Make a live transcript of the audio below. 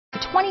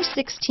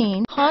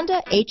2016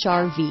 Honda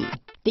HR-V.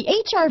 The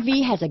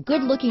HR-V has a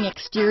good-looking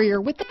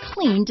exterior with a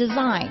clean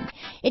design.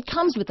 It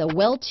comes with a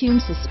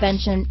well-tuned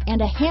suspension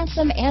and a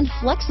handsome and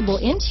flexible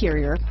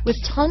interior with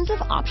tons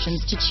of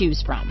options to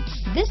choose from.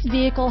 This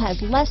vehicle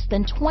has less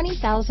than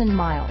 20,000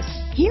 miles.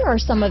 Here are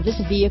some of this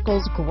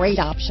vehicle's great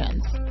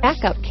options: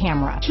 backup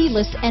camera,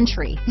 keyless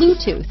entry,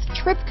 Bluetooth,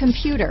 trip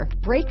computer,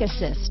 brake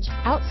assist,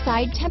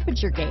 outside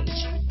temperature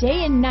gauge,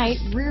 day and night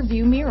rear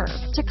view mirror,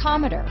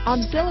 tachometer,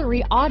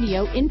 auxiliary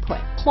audio input,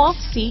 cloth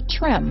seat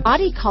trim,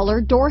 body color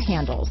door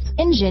handles,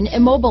 engine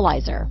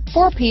immobilizer,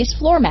 4-piece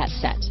floor mat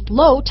set,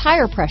 low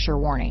tire pressure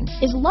warning.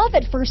 Is love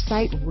at first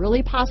sight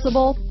really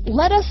possible?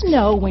 Let us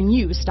know when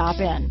you stop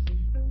in.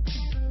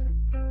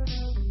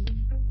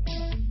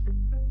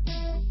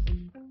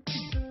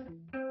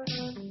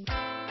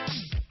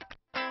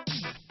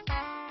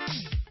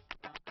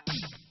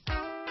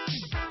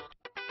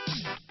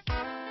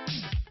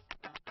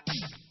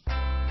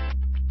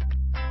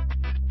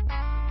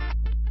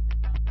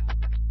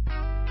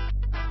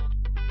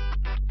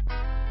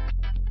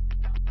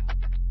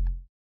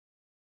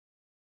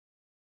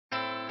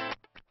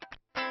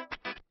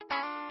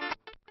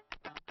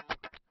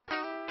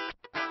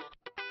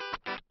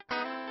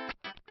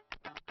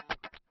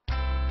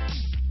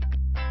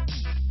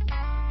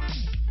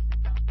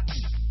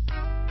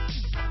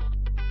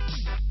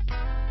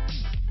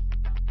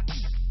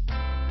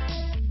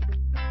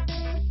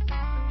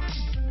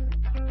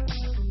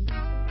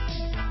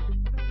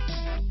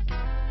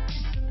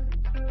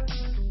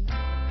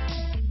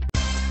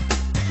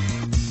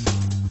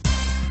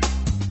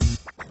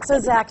 So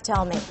Zach,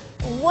 tell me,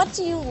 what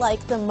do you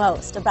like the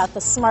most about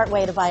the smart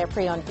way to buy a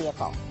pre-owned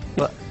vehicle?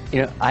 Well,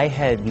 I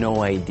had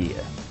no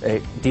idea a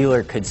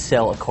dealer could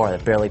sell a car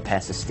that barely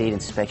passed the state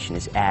inspection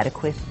as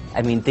adequate.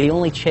 I mean, they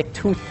only check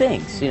 2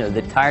 things.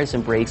 The tires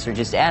and brakes are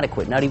just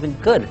adequate, not even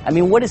good. I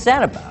mean, what is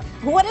that about?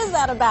 What is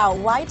that about?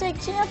 Why take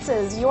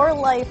chances? Your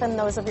life and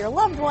those of your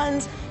loved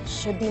ones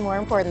should be more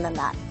important than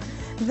that.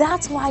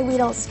 That's why we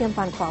don't skimp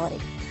on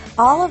quality.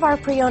 All of our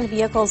pre-owned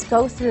vehicles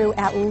go through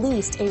at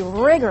least a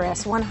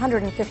rigorous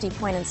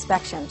 150-point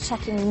inspection,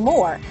 checking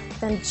more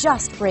than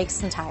just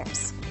brakes and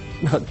tires.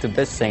 The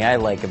best thing I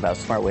like about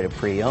Smart Way to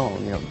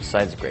Pre-Own,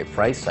 besides the great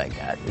price I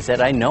got, is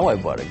that I know I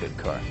bought a good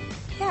car.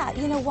 Yeah,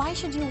 why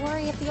should you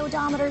worry if the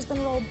odometer's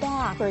been rolled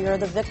back, or you're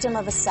the victim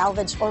of a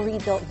salvaged or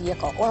rebuilt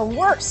vehicle, or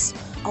worse,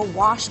 a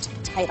washed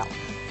title?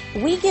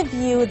 We give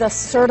you the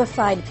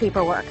certified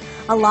paperwork,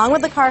 along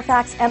with the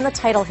CARFAX and the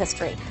title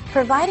history,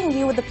 providing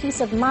you with the peace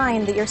of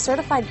mind that your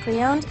certified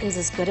pre-owned is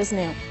as good as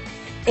new.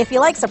 If you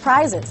like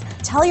surprises,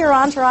 tell your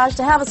entourage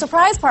to have a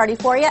surprise party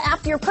for you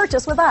after your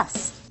purchase with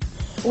us.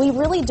 We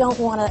really don't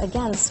want to,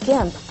 again,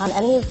 skimp on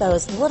any of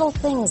those little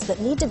things that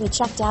need to be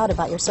checked out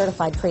about your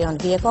certified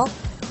pre-owned vehicle.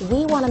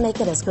 We want to make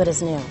it as good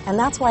as new, and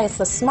that's why it's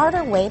the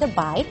smarter way to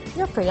buy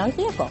your pre-owned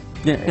vehicle.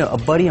 A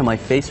buddy on my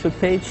Facebook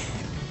page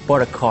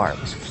bought a car,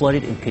 was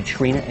flooded in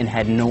Katrina, and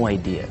had no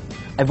idea.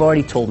 I've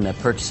already told him that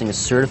purchasing a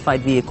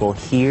certified vehicle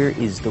here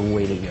is the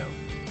way to go.